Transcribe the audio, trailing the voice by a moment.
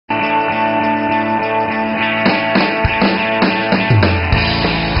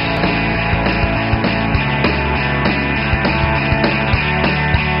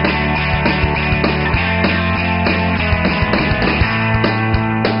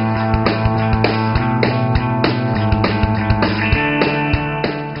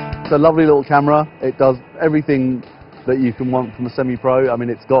It's a lovely little camera. It does everything that you can want from a semi-pro. I mean,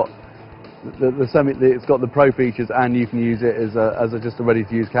 it's got it's got the pro features, and you can use it as just a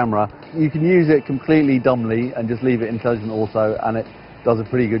ready-to-use camera. You can use it completely dumbly and just leave it intelligent auto, and it does a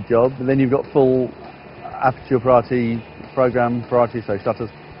pretty good job. But then you've got full aperture priority, program priority, so shutter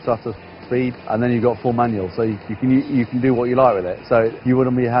speed, and then you've got full manual, so you can do what you like with it. So if you want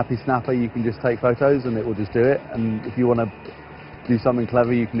to be a happy snapper, you can just take photos and it will just do it. And if you want to do something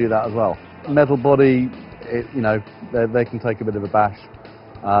clever, you can do that as well. Metal body, you know, they can take a bit of a bash.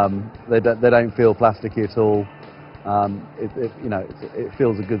 They don't feel plasticky at all. You know, it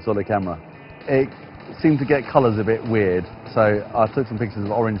feels a good solid camera. It seemed to get colours a bit weird, so I took some pictures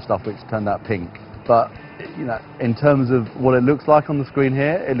of orange stuff which turned out pink. But you know, in terms of what it looks like on the screen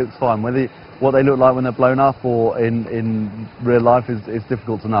here, it looks fine. What they look like when they're blown up or in real life is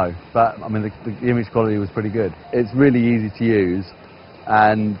difficult to know. But I mean, the image quality was pretty good. It's really easy to use.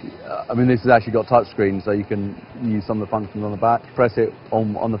 And I mean, this has actually got touch screen, so you can use some of the functions on the back. Press it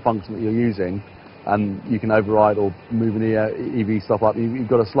on the function that you're using, and you can override or move an EV stop up. You've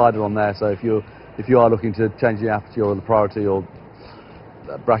got a slider on there, so if you are looking to change the aperture or the priority or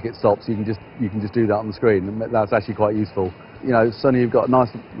bracket stops, you can just do that on the screen. And that's actually quite useful. You know, Sony have got a nice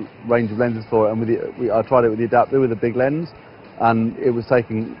range of lenses for it, and I tried it with the adapter with a big lens, and it was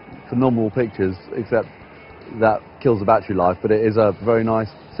taking phenomenal pictures, except that kills the battery life. But it is a very nice,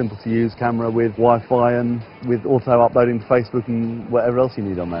 simple to use camera with Wi-Fi and with auto uploading to Facebook and whatever else you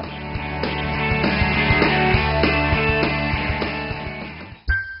need on there.